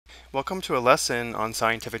Welcome to a lesson on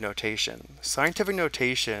scientific notation. Scientific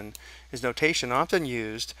notation is notation often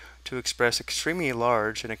used to express extremely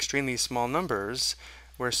large and extremely small numbers,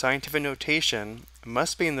 where scientific notation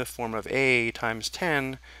must be in the form of a times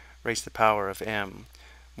 10 raised to the power of m,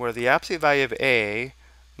 where the absolute value of a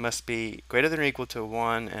must be greater than or equal to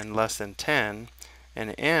 1 and less than 10,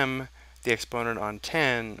 and m, the exponent on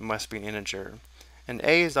 10, must be an integer. And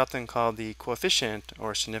a is often called the coefficient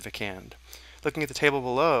or significand. Looking at the table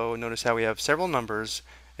below, notice how we have several numbers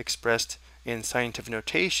expressed in scientific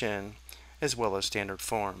notation as well as standard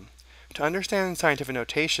form. To understand scientific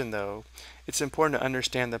notation, though, it's important to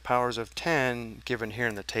understand the powers of 10 given here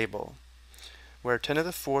in the table, where 10 to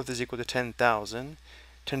the fourth is equal to 10,000,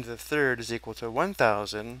 10 to the third is equal to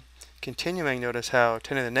 1,000. Continuing, notice how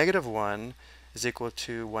 10 to the negative 1 is equal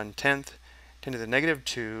to 1/10, 10 to the negative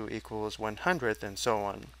 2 equals 1/100th, and so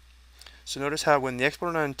on. So notice how when the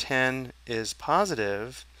exponent on 10 is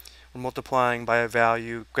positive, we're multiplying by a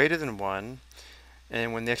value greater than 1,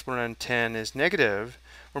 and when the exponent on 10 is negative,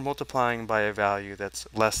 we're multiplying by a value that's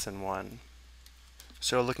less than 1.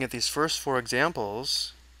 So looking at these first four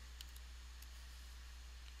examples,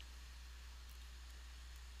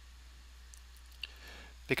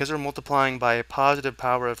 because we're multiplying by a positive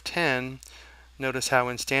power of 10, notice how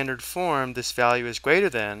in standard form this value is greater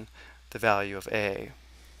than the value of a.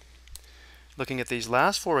 Looking at these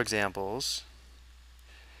last four examples,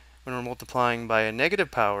 when we're multiplying by a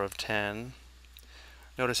negative power of 10,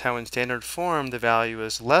 notice how in standard form the value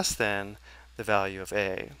is less than the value of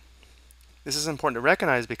a. This is important to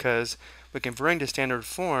recognize because when converting to standard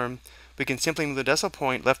form, we can simply move the decimal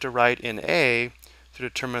point left to right in a to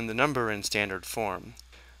determine the number in standard form.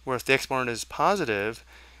 Where if the exponent is positive,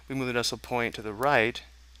 we move the decimal point to the right,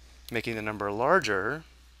 making the number larger.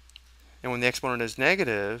 And when the exponent is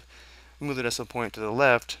negative, we move the decimal point to the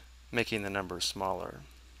left, making the number smaller.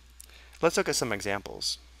 Let's look at some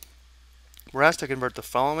examples. We're asked to convert the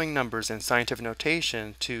following numbers in scientific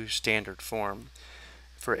notation to standard form.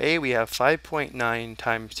 For a, we have 5.9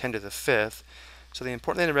 times 10 to the fifth. So the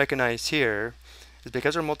important thing to recognize here is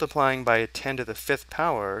because we're multiplying by a 10 to the fifth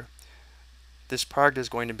power, this product is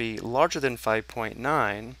going to be larger than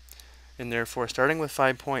 5.9, and therefore starting with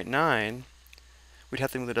 5.9, we'd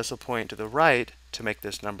have to move the decimal point to the right to make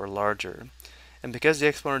this number larger. And because the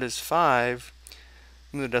exponent is 5,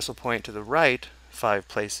 move the decimal point to the right 5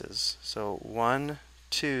 places. So 1,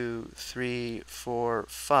 2, 3, 4,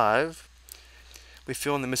 5. We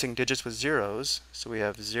fill in the missing digits with zeros. So we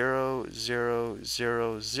have 0, 0,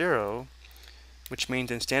 0, 0, which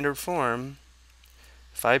means in standard form,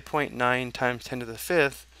 5.9 times 10 to the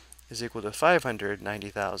fifth is equal to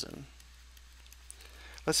 590,000.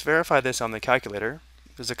 Let's verify this on the calculator.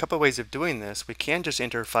 There's a couple ways of doing this. We can just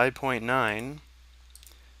enter 5.9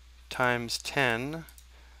 times 10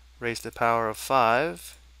 raised to the power of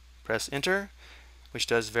 5. Press enter, which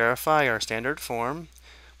does verify our standard form.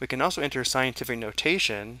 We can also enter scientific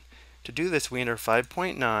notation. To do this, we enter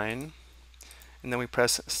 5.9, and then we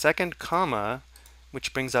press second comma,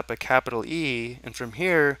 which brings up a capital E, and from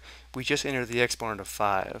here, we just enter the exponent of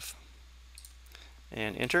 5.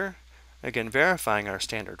 And enter, again verifying our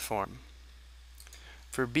standard form.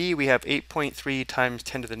 For b, we have 8.3 times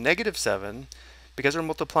 10 to the negative 7. Because we're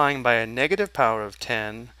multiplying by a negative power of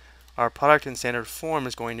 10, our product in standard form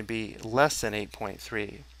is going to be less than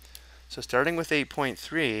 8.3. So starting with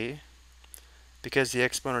 8.3, because the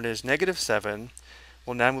exponent is negative 7,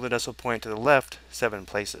 we'll now move the decimal point to the left 7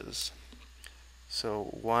 places. So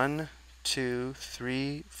 1, 2,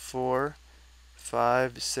 3, 4,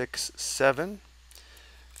 5, 6, 7.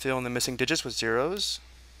 Fill in the missing digits with zeros.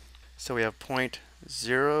 So we have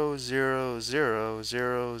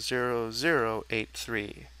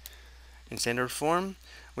 0.000000083. In standard form,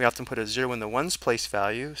 we often put a 0 in the ones place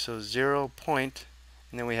value, so 0 point,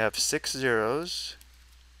 and then we have 6 zeros,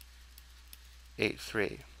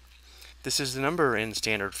 83. This is the number in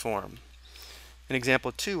standard form. In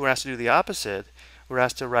example 2, we're asked to do the opposite. We're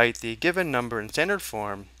asked to write the given number in standard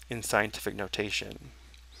form in scientific notation.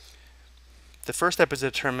 The first step is to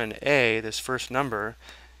determine a, this first number,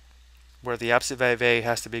 where the absolute value of a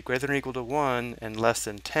has to be greater than or equal to 1 and less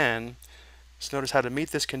than 10. So notice how to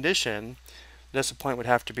meet this condition, the decimal point would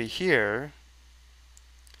have to be here,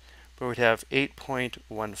 where we'd have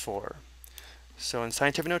 8.14. So in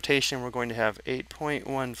scientific notation, we're going to have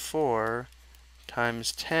 8.14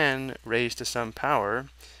 times 10 raised to some power.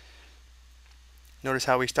 Notice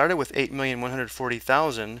how we started with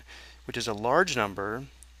 8,140,000, which is a large number,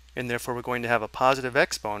 and therefore we're going to have a positive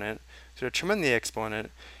exponent. To determine the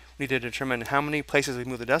exponent, we need to determine how many places we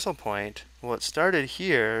move the decimal point. Well, it started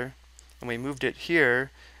here, and we moved it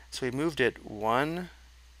here, so we moved it 1,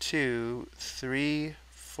 2, 3,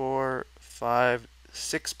 4, 5,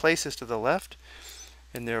 6 places to the left,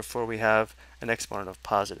 and therefore we have an exponent of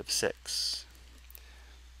positive 6.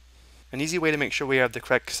 An easy way to make sure we have the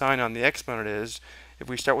correct sign on the exponent is, if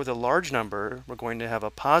we start with a large number, we're going to have a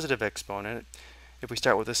positive exponent. If we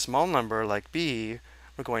start with a small number like b,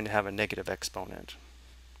 we're going to have a negative exponent.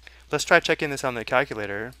 Let's try checking this on the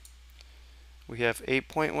calculator. We have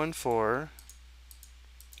 8.14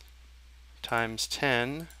 times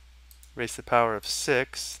 10 raised to the power of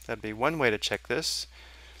 6. That'd be one way to check this,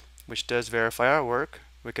 which does verify our work.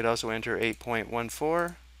 We could also enter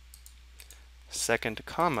 8.14, second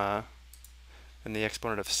comma, and the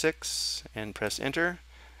exponent of 6, and press enter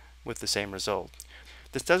with the same result.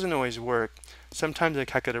 This doesn't always work. Sometimes the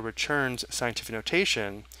calculator returns scientific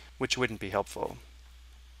notation, which wouldn't be helpful.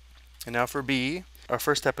 And now for b, our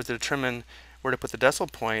first step is to determine where to put the decimal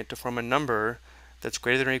point to form a number that's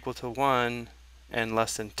greater than or equal to 1 and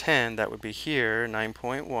less than 10. That would be here,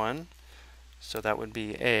 9.1. So that would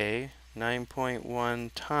be a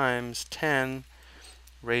 9.1 times 10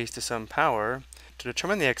 raised to some power. To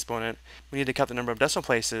determine the exponent, we need to count the number of decimal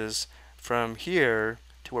places from here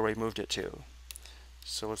to where we moved it to.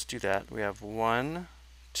 So let's do that. We have 1,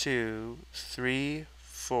 2, 3,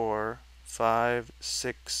 4, 5,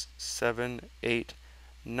 6, 7, 8,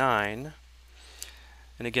 9.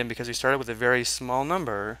 And again, because we started with a very small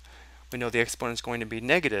number, we know the exponent is going to be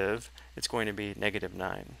negative. It's going to be negative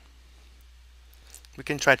 9. We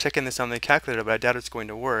can try checking this on the calculator, but I doubt it's going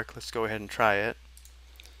to work. Let's go ahead and try it.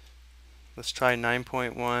 Let's try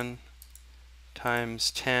 9.1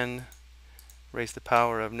 times 10 raised to the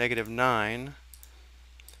power of negative 9. I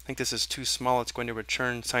think this is too small. It's going to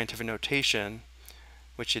return scientific notation,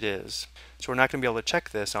 which it is. So we're not going to be able to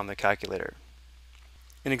check this on the calculator.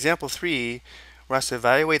 In example 3, we're asked to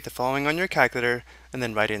evaluate the following on your calculator and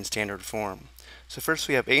then write it in standard form. So first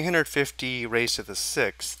we have 850 raised to the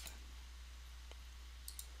 6th.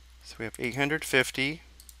 So we have 850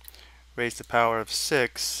 raised to the power of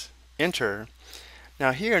 6. Enter.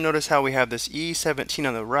 Now here, notice how we have this E17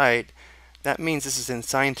 on the right. That means this is in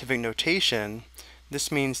scientific notation.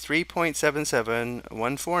 This means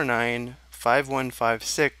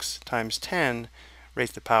 3.771495156 times 10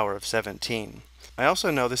 raised to the power of 17. I also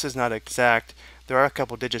know this is not exact. There are a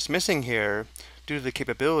couple digits missing here due to the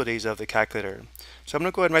capabilities of the calculator. So I'm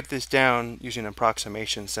going to go ahead and write this down using an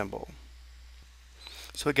approximation symbol.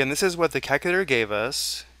 So again, this is what the calculator gave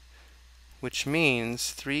us, which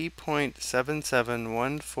means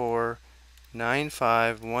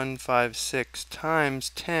 3.771495156 times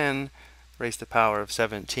 10 raised to the power of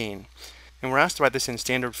 17. And we're asked to write this in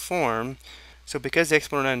standard form. So because the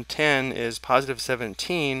exponent on 10 is positive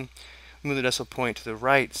 17, we move the decimal point to the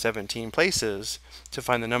right 17 places to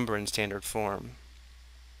find the number in standard form.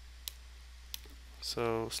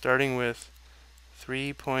 So starting with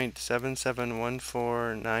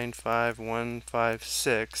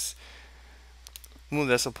 3.771495156, move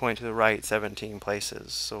the decimal point to the right 17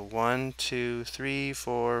 places. So 1, 2, 3,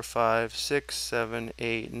 4, 5, 6, 7,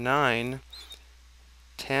 8, 9,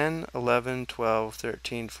 10, 11, 12,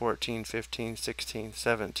 13, 14, 15, 16,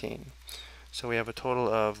 17. So we have a total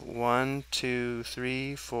of 1, 2,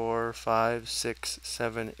 3, 4, 5, 6,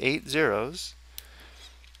 7, 8 zeros.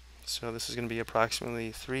 So this is going to be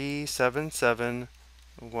approximately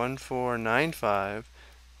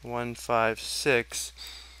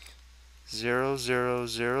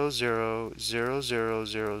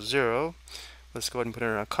Let's go ahead and put in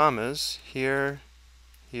our commas here,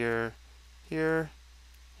 here, here,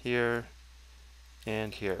 here,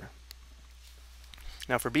 and here.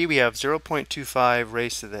 Now for b, we have 0.25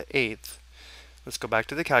 raised to the 8th. Let's go back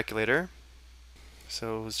to the calculator.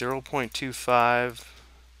 So 0.25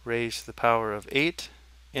 raised to the power of 8,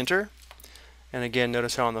 enter. And again,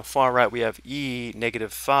 notice how on the far right we have e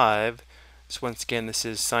negative 5. So once again, this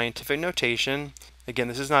is scientific notation. Again,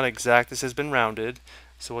 this is not exact, this has been rounded.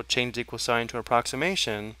 So we'll change the equal sign to an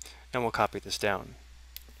approximation, and we'll copy this down.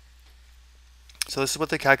 So this is what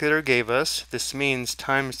the calculator gave us. This means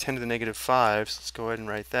times 10 to the negative 5. So let's go ahead and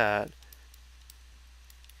write that.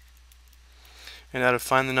 And now to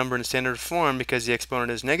find the number in standard form, because the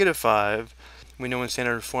exponent is negative 5, we know in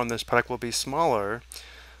standard form this product will be smaller.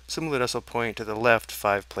 So move the decimal point to the left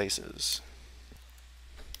 5 places.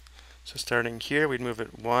 So starting here, we'd move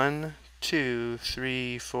it 1, 2,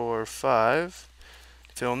 3, 4, 5.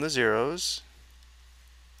 Fill in the zeros.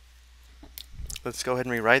 Let's go ahead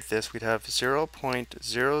and rewrite this. We'd have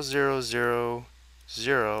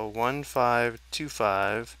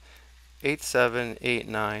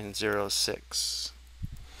 0.0001525878906.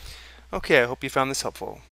 Okay, I hope you found this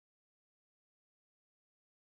helpful.